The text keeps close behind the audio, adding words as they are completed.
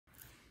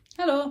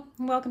Hello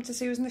and welcome to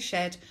Sue's in the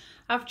Shed.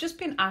 I've just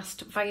been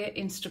asked via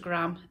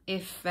Instagram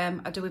if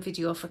I do a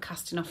video for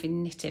casting off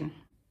in knitting,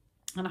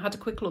 and I had a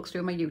quick look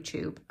through my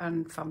YouTube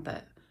and found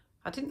that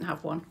I didn't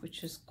have one,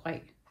 which is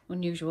quite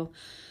unusual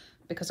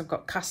because I've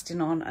got casting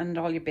on and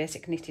all your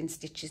basic knitting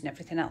stitches and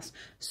everything else.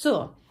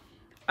 So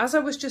as I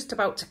was just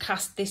about to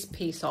cast this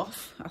piece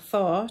off, I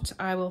thought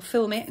I will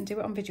film it and do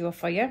it on video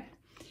for you.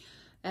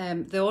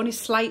 The only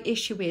slight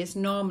issue is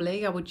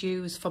normally I would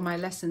use for my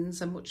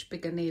lessons a much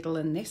bigger needle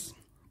than this.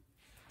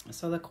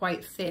 So they're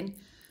quite thin,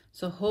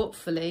 so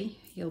hopefully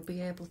you'll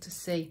be able to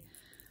see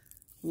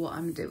what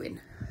I'm doing.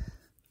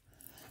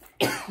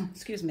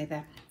 Excuse me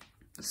there.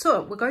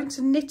 So we're going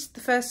to knit the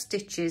first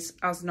stitches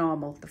as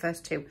normal, the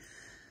first two.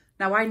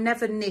 Now I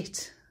never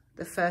knit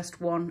the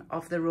first one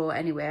of the row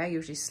anyway. I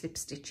usually slip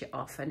stitch it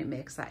off and it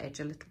makes that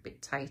edge a little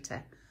bit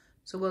tighter.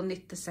 So we'll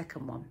knit the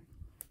second one.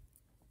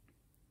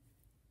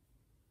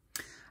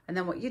 And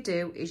then what you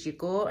do is you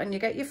go and you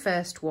get your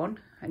first one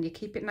and you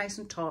keep it nice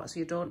and taut so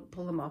you don't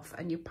pull them off,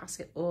 and you pass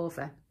it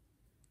over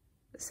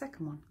the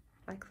second one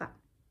like that.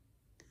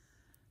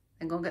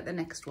 Then go and get the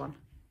next one.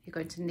 You're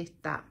going to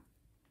knit that.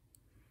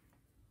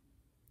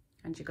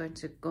 And you're going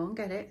to go and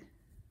get it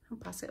and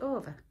pass it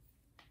over.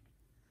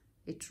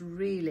 It's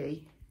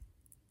really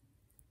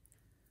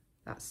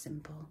that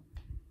simple.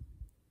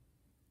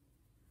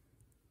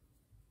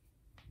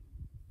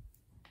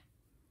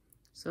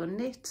 So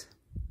knit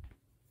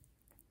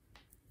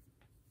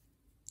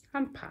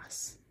and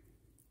pass,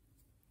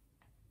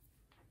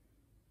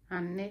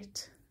 and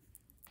knit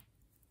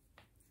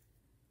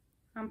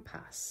and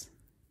pass,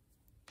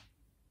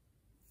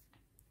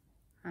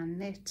 and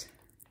knit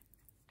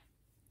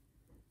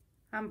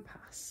and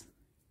pass,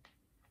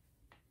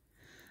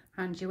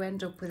 and you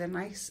end up with a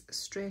nice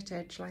straight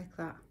edge like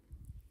that.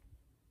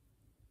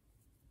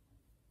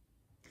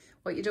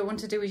 What you don't want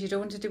to do is you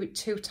don't want to do it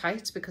too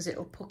tight because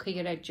it'll pucker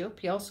your edge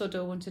up. You also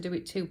don't want to do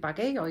it too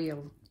baggy or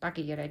you'll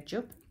baggy your edge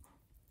up.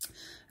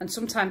 And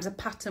sometimes a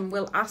pattern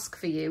will ask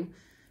for you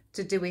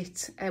to do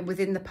it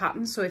within the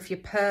pattern. So if you're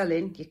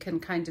purling, you can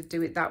kind of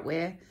do it that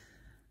way.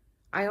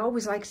 I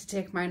always like to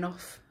take mine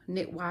off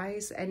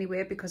knitwise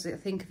anyway, because I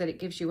think that it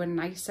gives you a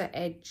nicer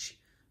edge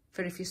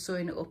for if you're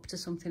sewing it up to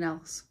something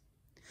else.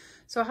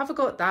 So have a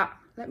go at that.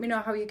 Let me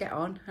know how you get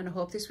on, and I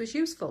hope this was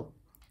useful.